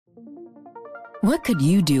What could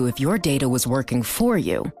you do if your data was working for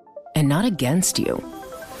you and not against you?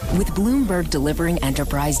 With Bloomberg delivering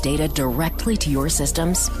enterprise data directly to your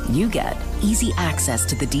systems, you get easy access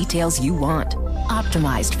to the details you want,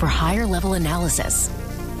 optimized for higher-level analysis,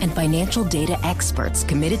 and financial data experts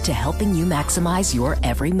committed to helping you maximize your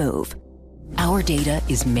every move. Our data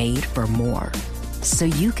is made for more, so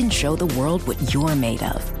you can show the world what you're made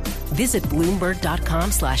of. Visit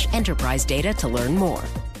Bloomberg.com/enterprise data to learn more.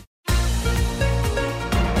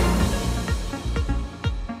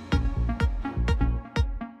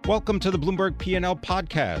 Welcome to the Bloomberg P&L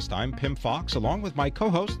podcast. I'm Pim Fox, along with my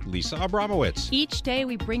co-host, Lisa Abramowitz. Each day,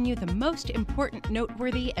 we bring you the most important,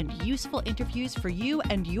 noteworthy, and useful interviews for you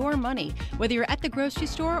and your money, whether you're at the grocery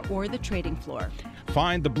store or the trading floor.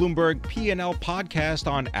 Find the Bloomberg P&L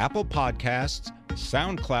podcast on Apple Podcasts,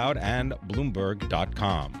 SoundCloud, and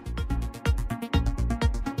Bloomberg.com.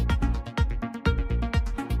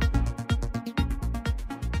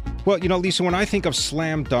 Well, you know, Lisa, when I think of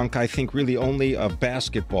slam dunk, I think really only of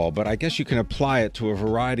basketball, but I guess you can apply it to a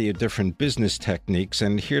variety of different business techniques.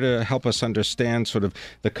 And here to help us understand sort of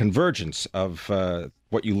the convergence of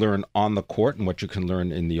what you learn on the court and what you can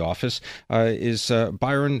learn in the office is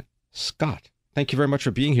Byron Scott. Thank you very much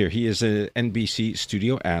for being here. He is an NBC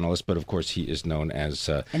studio analyst, but of course he is known as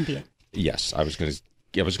NBA. Yes, I was going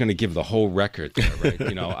to give the whole record there, right?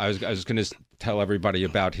 You know, I was going to tell everybody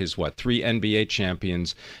about his, 3 NBA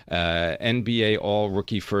champions, NBA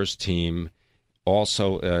all-rookie first team,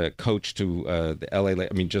 also coach to the LA. I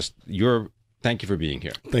mean, thank you for being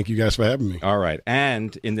here. Thank you guys for having me. All right.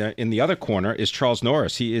 And in the other corner is Charles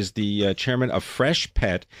Norris. He is the chairman of Fresh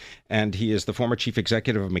Pet, and he is the former chief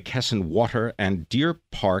executive of McKesson Water and Deer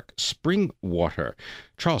Park Spring Water.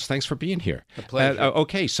 Charles, thanks for being here. A pleasure.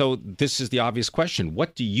 Okay, so this is the obvious question.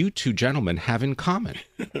 What do you two gentlemen have in common?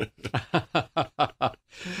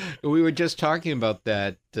 We were just talking about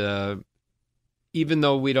that. Even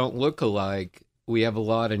though we don't look alike, we have a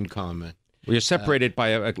lot in common. We are separated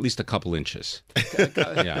by at least a couple inches.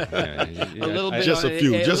 Yeah. A little bit, just a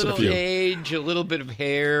few, just a few. Age, a little bit of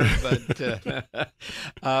hair, but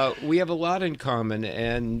we have a lot in common,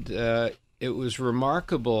 and it was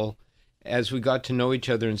remarkable as we got to know each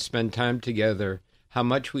other and spend time together how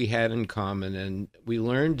much we had in common, and we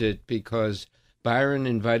learned it because Byron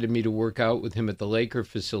invited me to work out with him at the Laker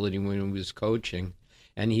facility when he was coaching,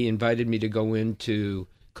 and he invited me to go into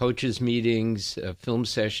coaches' meetings, film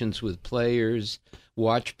sessions with players,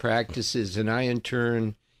 watch practices, and I, in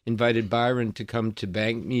turn, invited Byron to come to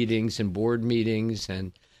bank meetings and board meetings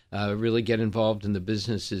and really get involved in the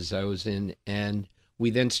businesses I was in. And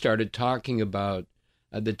we then started talking about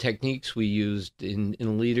the techniques we used in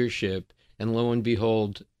leadership, and lo and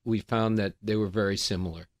behold, we found that they were very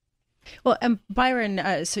similar. Well,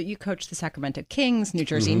 Byron, so you coached the Sacramento Kings, New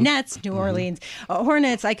Jersey Nets, New Orleans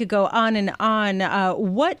Hornets. I could go on and on.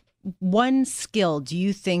 What one skill do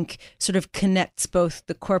you think sort of connects both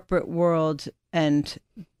the corporate world and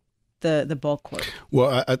the ball court?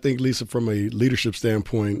 Well, I think, Lisa, from a leadership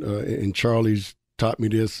standpoint, and Charlie's taught me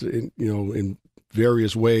this, in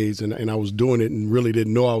various ways, and I was doing it and really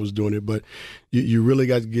didn't know I was doing it. But you really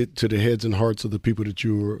got to get to the heads and hearts of the people that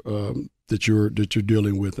you're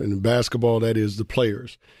dealing with. And in basketball, that is the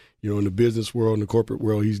players. In the business world, in the corporate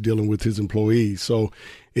world, he's dealing with his employees. So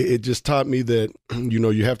it just taught me that,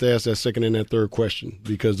 you have to ask that second and that third question,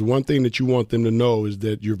 because the one thing that you want them to know is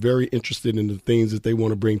that you're very interested in the things that they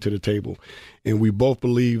want to bring to the table. And we both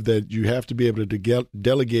believe that you have to be able to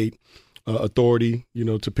delegate authority,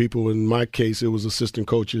 to people. In my case, it was assistant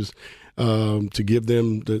coaches, to give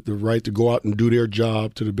them the right to go out and do their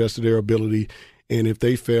job to the best of their ability. And if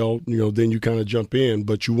they fail, then you kind of jump in.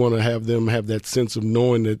 But you want to have them have that sense of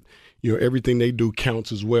knowing that, everything they do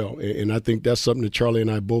counts as well. And I think that's something that Charlie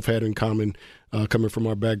and I both had in common, coming from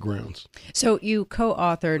our backgrounds. So you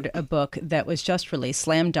co-authored a book that was just released,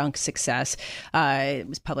 Slam Dunk Success. It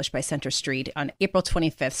was published by Center Street on April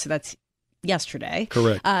 25th. So that's yesterday.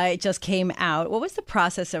 Correct. It just came out. What was the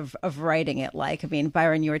process of writing it like? I mean,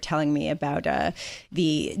 Byron, you were telling me about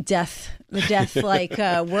the death like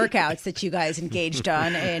workouts that you guys engaged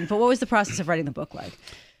on. But what was the process of writing the book like?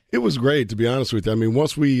 It was great, to be honest with you. I mean,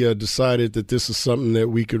 once we decided that this is something that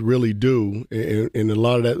we could really do, and a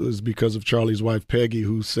lot of that was because of Charlie's wife, Peggy,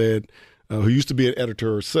 who said, who used to be an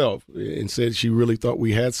editor herself, and said she really thought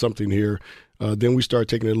we had something here. Then we started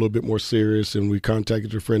taking it a little bit more serious, and we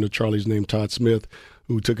contacted a friend of Charlie's named Todd Smith,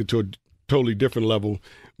 who took it to a totally different level.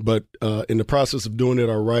 But in the process of doing it,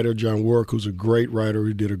 our writer, John Warwick, who's a great writer,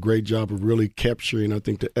 who did a great job of really capturing, I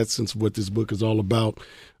think, the essence of what this book is all about.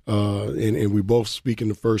 And we both speak in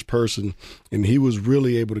the first person, and he was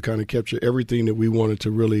really able to kind of capture everything that we wanted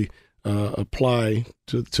to really apply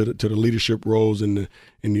to the leadership roles in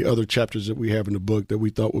the other chapters that we have in the book that we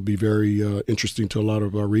thought would be very interesting to a lot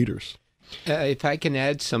of our readers. If I can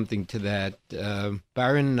add something to that,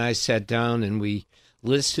 Byron and I sat down and we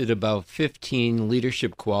listed about 15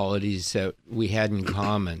 leadership qualities that we had in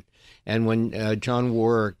common. And when John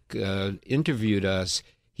Warwick interviewed us,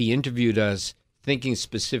 he interviewed us thinking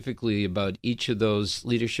specifically about each of those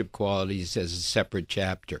leadership qualities as a separate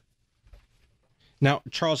chapter. Now,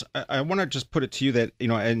 Charles, I want to just put it to you that,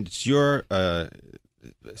 and it's your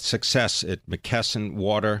success at McKesson,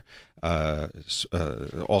 Water,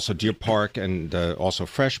 also Deer Park, and also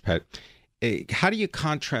Fresh Pet. How do you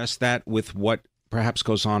contrast that with what perhaps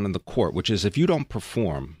goes on in the court, which is if you don't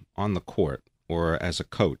perform on the court or as a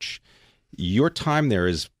coach, your time there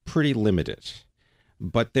is pretty limited.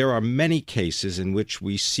 But there are many cases in which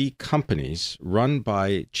we see companies run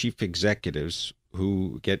by chief executives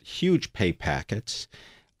who get huge pay packets,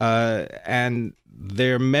 and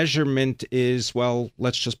their measurement is, well,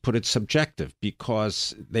 let's just put it subjective,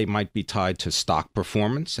 because they might be tied to stock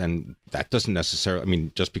performance, and that doesn't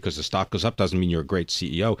necessarily, just because the stock goes up doesn't mean you're a great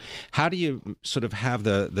CEO. How do you sort of have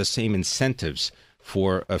the same incentives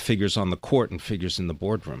for figures on the court and figures in the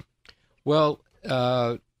boardroom? Well,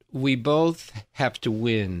 we both have to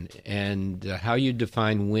win, and how you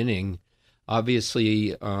define winning,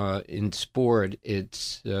 obviously, in sport,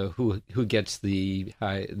 it's who gets the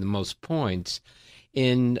most points.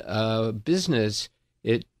 In business,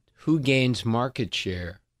 who gains market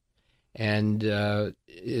share, and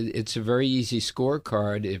it's a very easy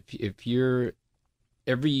scorecard. If you're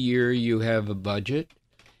every year you have a budget,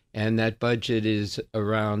 and that budget is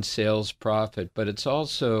around sales profit, but it's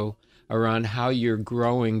also around how you're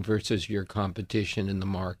growing versus your competition in the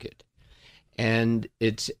market, and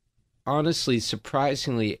it's honestly,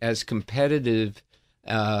 surprisingly, as competitive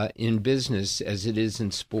in business as it is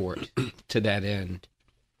in sport to that end.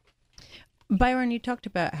 Byron, you talked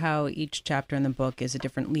about how each chapter in the book is a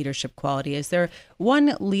different leadership quality. Is there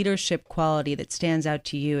one leadership quality that stands out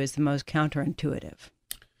to you as the most counterintuitive?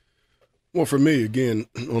 Well, for me, again,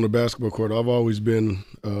 on the basketball court, I've always been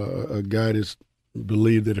a guy that's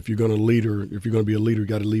believed that if you're going to be a leader, you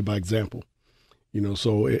got to lead by example.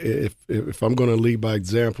 So if I'm going to lead by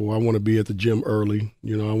example, I want to be at the gym early.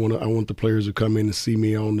 I want the players to come in and see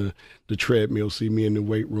me on the treadmill, see me in the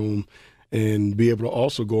weight room, and be able to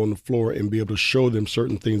also go on the floor and be able to show them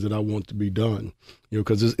certain things that I want to be done.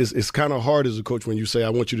 Because it's kind of hard as a coach when you say, I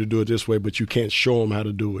want you to do it this way, but you can't show them how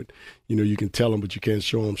to do it. You can tell them, but you can't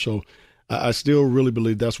show them. So I still really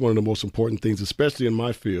believe that's one of the most important things, especially in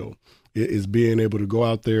my field, is being able to go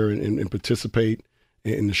out there and participate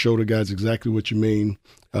and to show the guys exactly what you mean.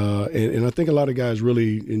 And I think a lot of guys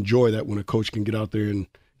really enjoy that when a coach can get out there and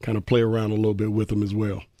kind of play around a little bit with them as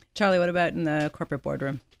well. Charlie, what about in the corporate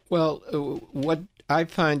boardroom? Well, what I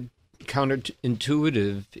find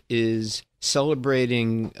counterintuitive is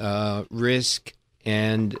celebrating risk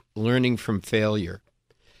and learning from failure.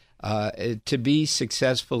 To be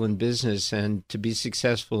successful in business and to be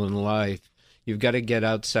successful in life, you've got to get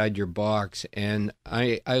outside your box. And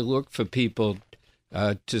I look for people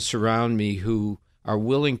to surround me who are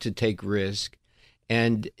willing to take risk.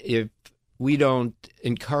 And if we don't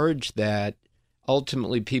encourage that,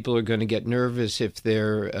 ultimately people are going to get nervous if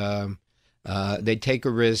they take a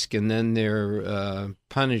risk and then they're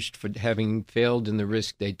punished for having failed in the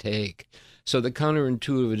risk they take. So the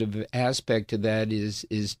counterintuitive aspect of that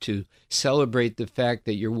is to celebrate the fact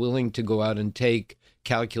that you're willing to go out and take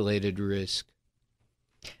calculated risk.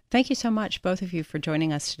 Thank you so much, both of you, for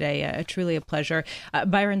joining us today. Truly a pleasure.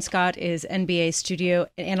 Byron Scott is NBA studio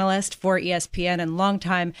analyst for ESPN and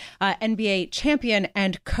longtime NBA champion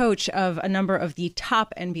and coach of a number of the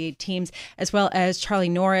top NBA teams, as well as Charlie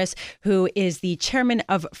Norris, who is the chairman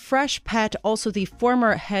of Fresh Pet, also the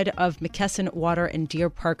former head of McKesson Water and Deer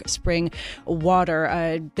Park Spring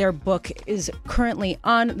Water. Their book is currently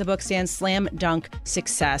on the bookstand, Slam Dunk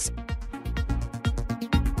Success.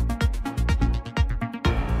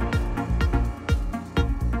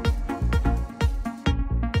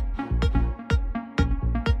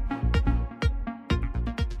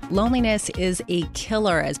 Loneliness is a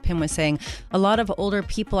killer, as Pim was saying. A lot of older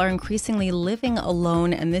people are increasingly living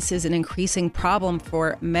alone, and this is an increasing problem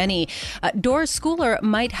for many. Dor Schooler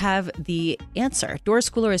might have the answer. Dor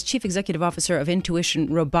Schooler is Chief Executive Officer of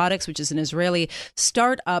Intuition Robotics, which is an Israeli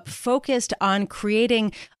startup focused on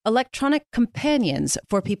creating electronic companions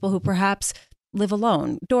for people who perhaps live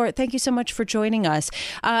alone. Dor, thank you so much for joining us.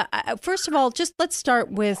 First of all, just let's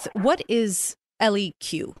start with, what is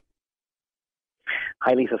LEQ?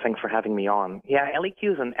 Hi, Lisa. Thanks for having me on. Yeah,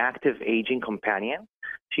 LEQ is an active aging companion.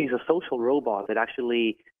 She's a social robot that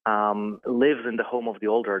actually lives in the home of the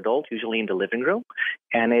older adult, usually in the living room,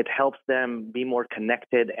 and it helps them be more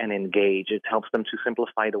connected and engaged. It helps them to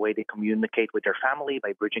simplify the way they communicate with their family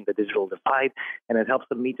by bridging the digital divide, and it helps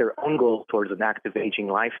them meet their own goals towards an active aging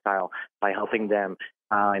lifestyle by helping them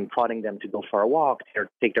and prodding them to go for a walk,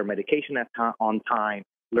 take their medication on time,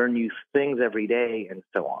 learn new things every day, and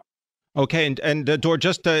so on. Okay, and Dor,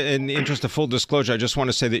 just in the interest of full disclosure, I just want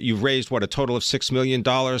to say that you've raised, a total of $6 million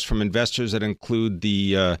from investors that include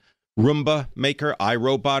the Roomba maker,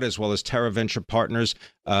 iRobot, as well as Terra Venture Partners,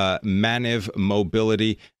 Maniv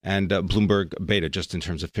Mobility, and Bloomberg Beta, just in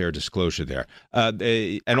terms of fair disclosure there.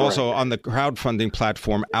 And also on the crowdfunding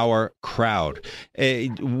platform, Our Crowd.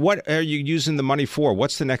 What are you using the money for?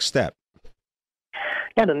 What's the next step?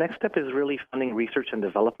 Yeah, the next step is really funding research and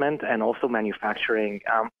development and also manufacturing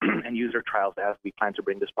and user trials as we plan to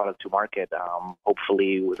bring this product to market,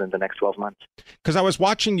 hopefully within the next 12 months. Because I was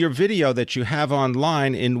watching your video that you have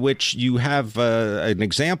online in which you have an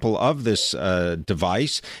example of this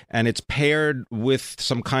device, and it's paired with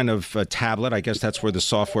some kind of tablet. I guess that's where the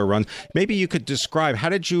software runs. Maybe you could describe, how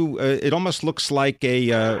did you, it almost looks like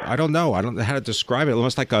I don't know how to describe it,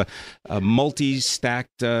 almost like a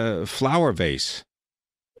multi-stacked flower vase.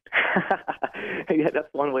 Yeah, that's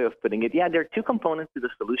one way of putting it. Yeah, there are two components to the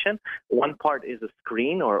solution. One part is a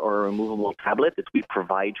screen or a removable tablet that we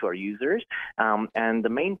provide to our users. And the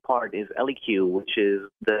main part is LEQ, which is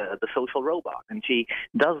the social robot. And she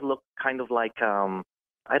does look kind of like, a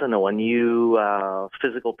new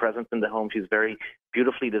physical presence in the home. She's very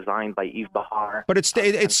beautifully designed by Yves Bahar. But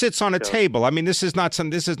it sits on a table. I mean, this is not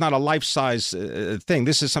a life-size thing.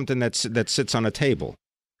 This is something that sits on a table.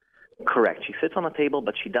 Correct. She sits on a table,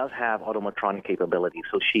 but she does have automatronic capabilities.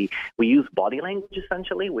 So we use body language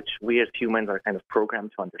essentially, which we as humans are kind of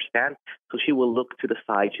programmed to understand. So she will look to the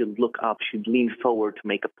side, she'll look up, she'll lean forward to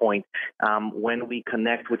make a point. When we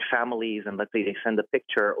connect with families and let's say they send a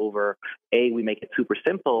picture over, we make it super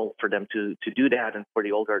simple for them to do that and for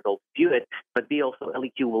the older adult to view it. But B, also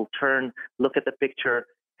LEQ will turn, look at the picture,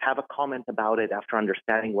 have a comment about it after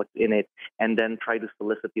understanding what's in it, and then try to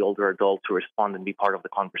solicit the older adult to respond and be part of the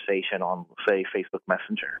conversation on, say, Facebook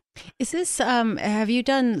Messenger. Is this, have you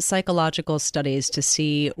done psychological studies to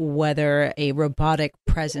see whether a robotic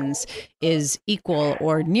presence is equal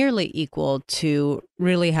or nearly equal to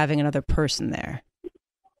really having another person there?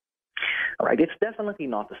 All right, it's definitely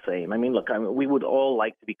not the same. I mean, look, we would all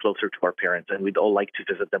like to be closer to our parents, and we'd all like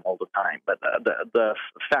to visit them all the time. But the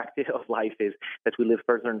fact of life is that we live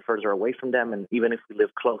further and further away from them, and even if we live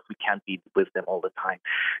close, we can't be with them all the time.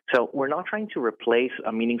 So we're not trying to replace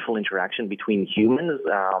a meaningful interaction between humans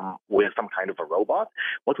with some kind of a robot.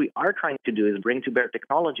 What we are trying to do is bring to bear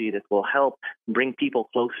technology that will help bring people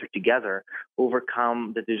closer together,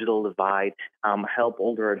 overcome the digital divide, help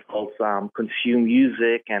older adults consume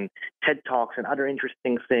music and TED Talks and other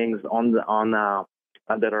interesting things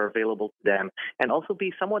that are available to them, and also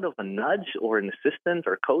be somewhat of a nudge or an assistant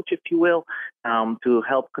or coach, if you will, to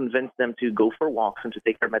help convince them to go for walks and to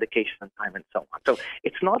take their medication on time and so on. So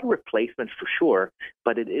it's not a replacement for sure,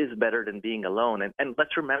 but it is better than being alone. And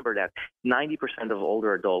let's remember that 90% of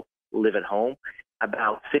older adults live at home.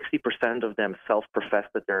 About 60% of them self-profess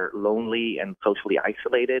that they're lonely and socially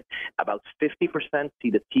isolated. About 50%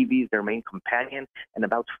 see the TV as their main companion, and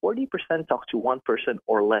about 40% talk to one person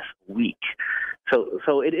or less a week.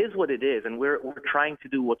 So it is what it is, and we're trying to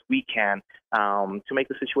do what we can to make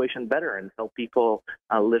the situation better and help people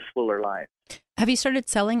live fuller lives. Have you started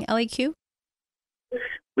selling LEQ?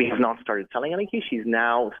 We have not started selling LEQ. She's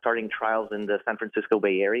now starting trials in the San Francisco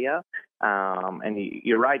Bay Area. And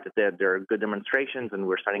you're right that there are good demonstrations, and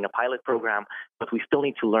we're starting a pilot program, but we still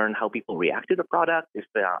need to learn how people react to the product, if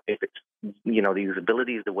it's, the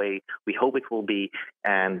usability is the way we hope it will be,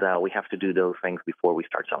 and we have to do those things before we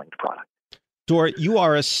start selling the product. Dor, you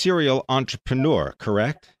are a serial entrepreneur,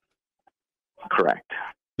 correct? Correct.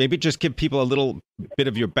 Maybe just give people a little bit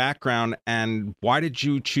of your background, and why did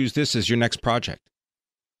you choose this as your next project?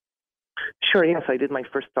 Sure, yes. I did my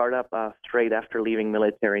first startup straight after leaving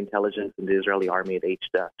military intelligence in the Israeli army at age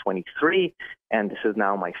 23, and this is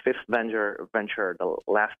now my fifth venture. The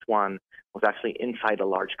last one was actually inside a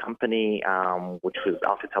large company, which was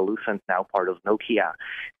Alcatel-Lucent, now part of Nokia.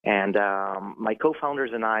 And my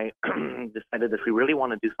co-founders and I decided that we really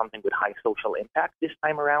want to do something with high social impact this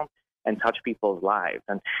time around, and touch people's lives.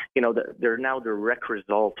 And, there are now direct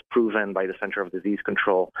results proven by the Center of Disease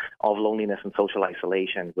Control of loneliness and social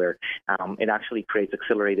isolation, where it actually creates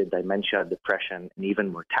accelerated dementia, depression, and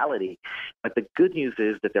even mortality. But the good news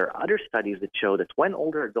is that there are other studies that show that when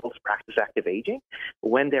older adults practice active aging,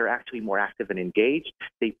 when they're actually more active and engaged,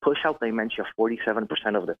 they push out dementia 47%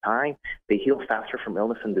 of the time, they heal faster from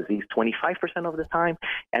illness and disease 25% of the time,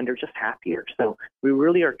 and they're just happier. So we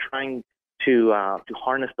really are trying to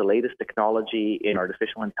harness the latest technology in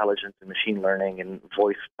artificial intelligence and machine learning and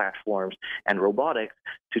voice platforms and robotics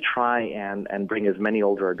to try and bring as many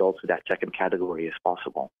older adults to that second category as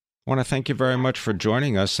possible. I want to thank you very much for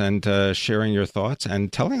joining us and sharing your thoughts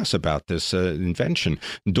and telling us about this invention.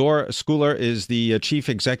 Dor Schuler is the Chief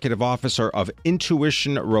Executive Officer of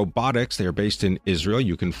Intuition Robotics. They are based in Israel.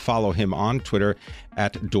 You can follow him on Twitter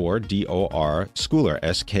at Dor, D-O-R, Schuler,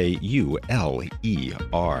 S-K-U-L-E-R.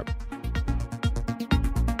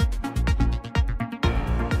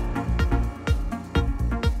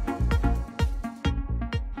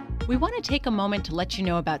 We want to take a moment to let you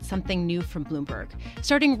know about something new from Bloomberg.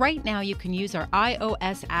 Starting right now, you can use our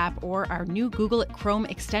iOS app or our new Google Chrome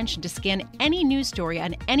extension to scan any news story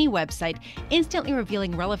on any website, instantly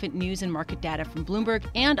revealing relevant news and market data from Bloomberg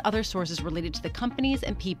and other sources related to the companies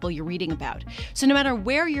and people you're reading about. So no matter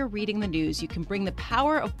where you're reading the news, you can bring the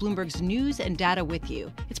power of Bloomberg's news and data with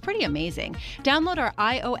you. It's pretty amazing. Download our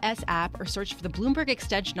iOS app or search for the Bloomberg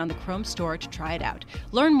extension on the Chrome store to try it out.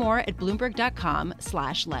 Learn more at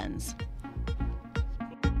Bloomberg.com/lens.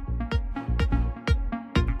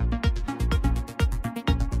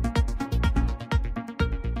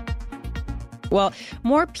 Well,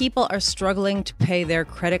 more people are struggling to pay their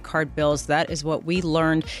credit card bills. That is what we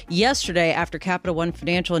learned yesterday after Capital One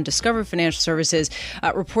Financial and Discover Financial Services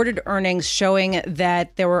reported earnings showing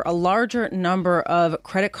that there were a larger number of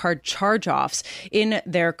credit card charge-offs in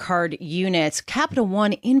their card units. Capital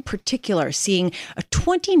One, in particular, seeing a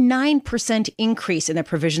 29% increase in the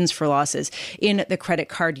provisions for losses in the credit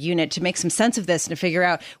card unit. To make some sense of this and to figure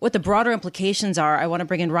out what the broader implications are, I want to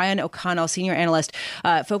bring in Ryan O'Connell, senior analyst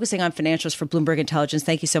focusing on financials for Bloomberg Intelligence.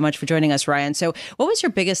 Thank you so much for joining us, Ryan. So what was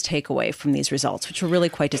your biggest takeaway from these results, which were really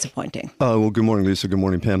quite disappointing? Well, good morning, Lisa. Good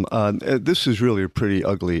morning, Pam. This is really a pretty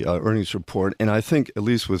ugly earnings report. And I think, at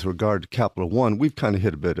least with regard to Capital One, we've kind of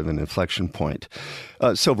hit a bit of an inflection point.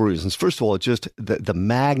 Several reasons. First of all, just the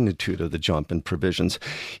magnitude of the jump in provisions.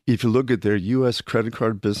 If you look at their U.S. credit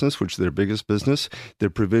card business, which is their biggest business,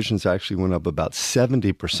 their provisions actually went up about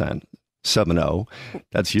 70%. 7-0.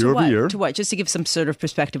 That's year over year. To what? Just to give some sort of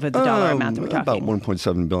perspective of the dollar amount that we're talking. About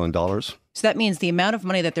 $1.7 billion. So that means the amount of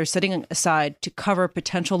money that they're setting aside to cover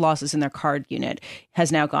potential losses in their card unit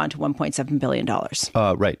has now gone to $1.7 billion.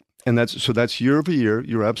 Right. And that's year over year.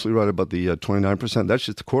 You're absolutely right about the 29%. That's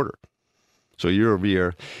just a quarter. So year over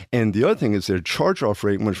year. And the other thing is their charge-off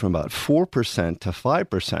rate went from about 4% to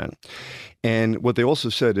 5%. And what they also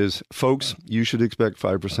said is, folks, you should expect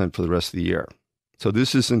 5% for the rest of the year. So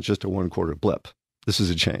this isn't just a one-quarter blip. This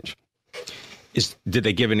is a change. Did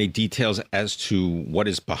they give any details as to what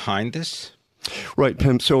is behind this? Right,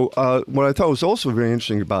 Pim. So what I thought was also very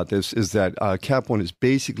interesting about this is that Cap One is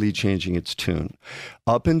basically changing its tune.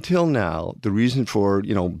 Up until now, the reason for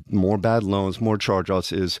more bad loans, more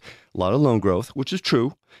charge-offs is a lot of loan growth, which is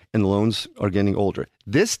true, and the loans are getting older.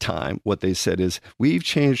 This time, what they said is, we've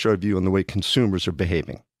changed our view on the way consumers are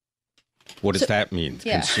behaving. What does that mean?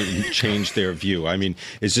 Yeah. Change their view. I mean,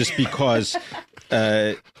 is this because,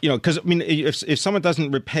 because if someone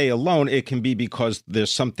doesn't repay a loan, it can be because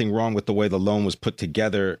there's something wrong with the way the loan was put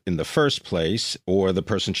together in the first place, or the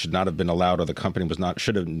person should not have been allowed, or the company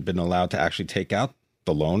should have been allowed to actually take out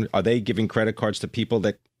the loan. Are they giving credit cards to people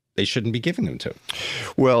that they shouldn't be giving them to?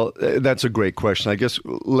 Well, that's a great question. I guess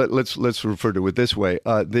let's refer to it this way.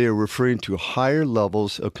 They are referring to higher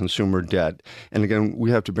levels of consumer debt. And again,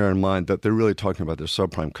 we have to bear in mind that they're really talking about their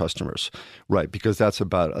subprime customers, right? Because that's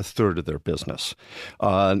about a third of their business.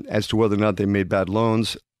 As to whether or not they made bad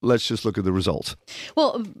loans, let's just look at the results.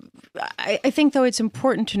 Well, I think, though, it's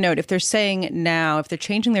important to note if they're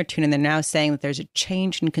changing their tune and they're now saying that there's a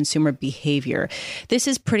change in consumer behavior, this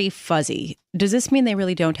is pretty fuzzy. Does this mean they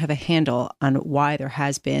really don't have a handle on why there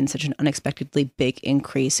has been such an unexpectedly big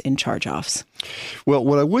increase in charge-offs? Well,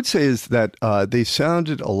 what I would say is that they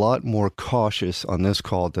sounded a lot more cautious on this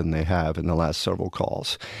call than they have in the last several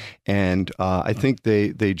calls. And I think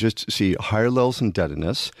they just see higher levels of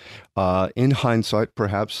indebtedness. In hindsight,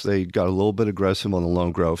 perhaps they got a little bit aggressive on the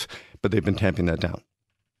loan growth, but they've been tamping that down.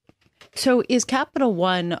 So is Capital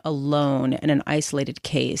One alone in an isolated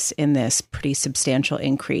case in this pretty substantial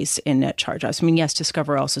increase in net charge-offs? I mean, yes,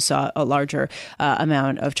 Discover also saw a larger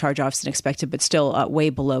amount of charge-offs than expected, but still way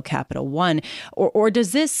below Capital One. Or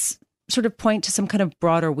does this sort of point to some kind of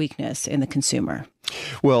broader weakness in the consumer?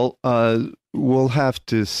 Well, we'll have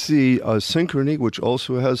to see. Synchrony, which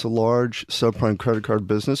also has a large subprime credit card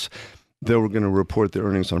business, they were going to report their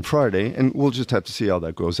earnings on Friday, and we'll just have to see how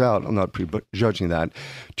that goes out. I'm not prejudging that.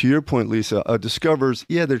 To your point, Lisa, Discover's,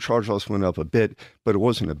 their charge-offs went up a bit, but it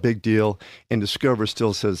wasn't a big deal. And Discover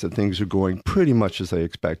still says that things are going pretty much as they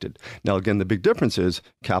expected. Now, again, the big difference is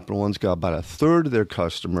Capital One's got about a third of their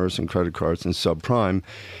customers and credit cards in subprime,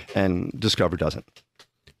 and Discover doesn't.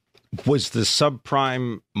 Was the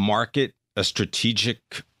subprime market a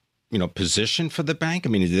strategic position for the bank? I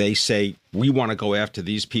mean, do they say, we want to go after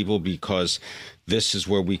these people because this is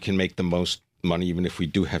where we can make the most money, even if we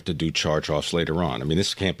do have to do charge-offs later on? I mean,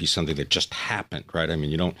 this can't be something that just happened, right? I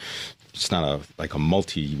mean, it's not like a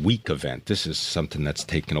multi-week event. This is something that's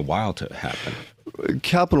taken a while to happen.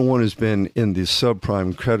 Capital One has been in the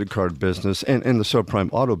subprime credit card business and in the subprime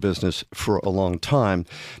auto business for a long time.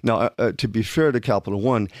 Now, to be fair to Capital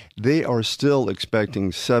One, they are still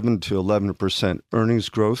expecting 7 to 11% earnings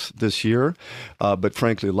growth this year. But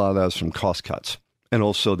frankly, a lot of that is from cost cuts. And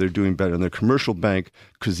also they're doing better in their commercial bank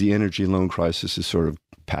because the energy loan crisis is sort of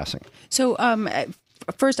passing. So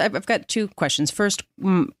first, I've got two questions. First,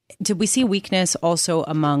 did we see weakness also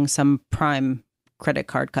among some prime credit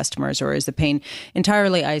card customers, or is the pain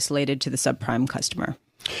entirely isolated to the subprime customer?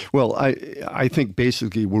 Well, I think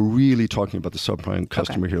basically we're really talking about the subprime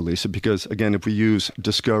customer here, Lisa, because, again, if we use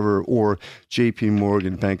Discover or JP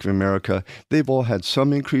Morgan, Bank of America, they've all had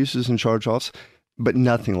some increases in charge-offs, but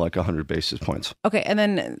nothing like 100 basis points. Okay, and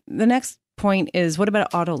then the next point is, what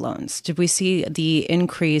about auto loans? Did we see the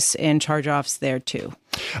increase in charge-offs there too?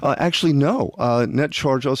 Actually, no. Net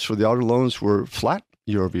charge-offs for the auto loans were flat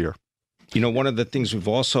year over year. One of the things we've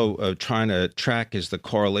also trying to track is the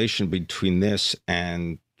correlation between this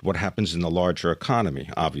and what happens in the larger economy,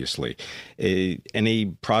 obviously. Any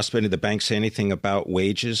prospect of the bank say anything about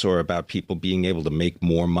wages or about people being able to make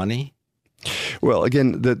more money? Well,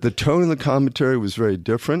 again, the tone in the commentary was very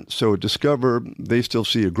different. So at Discover, they still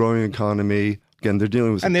see a growing economy. Again, they're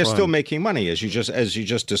dealing with, and they're still making money, as you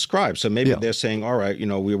just described. So maybe they're saying, all right,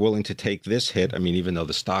 we're willing to take this hit. I mean, even though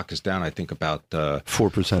the stock is down, I think about 4%,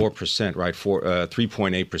 4%, right?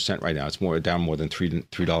 3.8% right now. It's down more than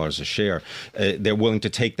 $3 a share. They're willing to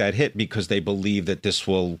take that hit because they believe that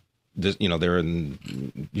they're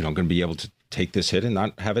going to be able to take this hit and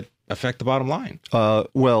not have it affect the bottom line.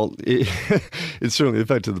 Well, it certainly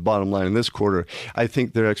affected the bottom line in this quarter. I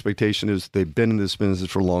think their expectation is they've been in this business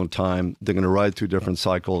for a long time. They're going to ride through different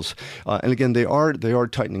cycles. And again, they are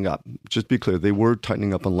tightening up. Just be clear, they were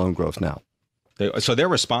tightening up on loan growth now. So they're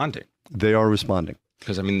responding. They are responding.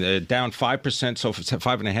 Because, I mean, they're down 5%, so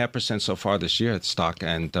 5.5% so far this year at stock,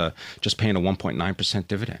 and just paying a 1.9%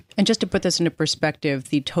 dividend. And just to put this into perspective,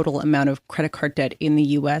 the total amount of credit card debt in the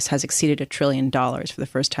U.S. has exceeded $1 trillion for the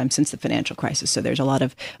first time since the financial crisis. So there's a lot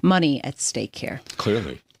of money at stake here.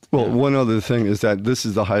 Clearly. Well, one other thing is that this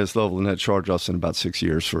is the highest level of net charge-offs in about 6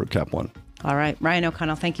 years for Cap One. All right. Ryan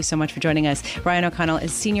O'Connell, thank you so much for joining us. Ryan O'Connell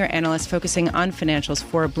is senior analyst focusing on financials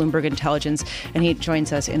for Bloomberg Intelligence, and he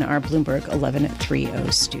joins us in our Bloomberg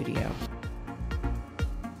 1130 studio.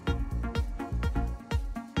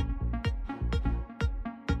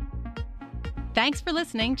 Thanks for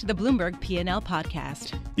listening to the Bloomberg P&L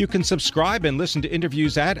podcast. You can subscribe and listen to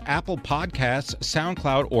interviews at Apple Podcasts,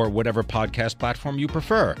 SoundCloud, or whatever podcast platform you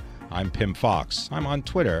prefer. I'm Pim Fox. I'm on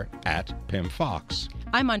Twitter @PimFox.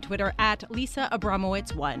 I'm on Twitter @Lisa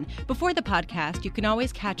Abramowitz1. Before the podcast, you can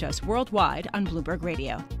always catch us worldwide on Bloomberg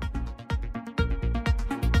Radio.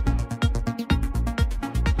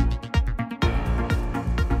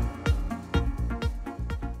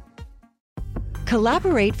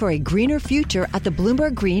 Collaborate for a greener future at the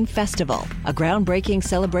Bloomberg Green Festival, a groundbreaking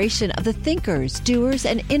celebration of the thinkers, doers,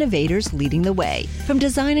 and innovators leading the way. From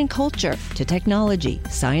design and culture to technology,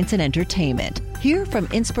 science, and entertainment. Hear from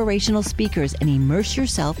inspirational speakers and immerse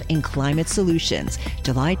yourself in climate solutions.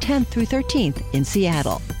 July 10th through 13th in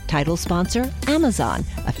Seattle. Title sponsor, Amazon.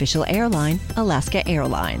 Official airline, Alaska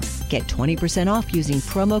Airlines. Get 20% off using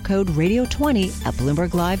promo code radio20 at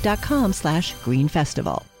BloombergLive.com/Green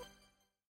Festival.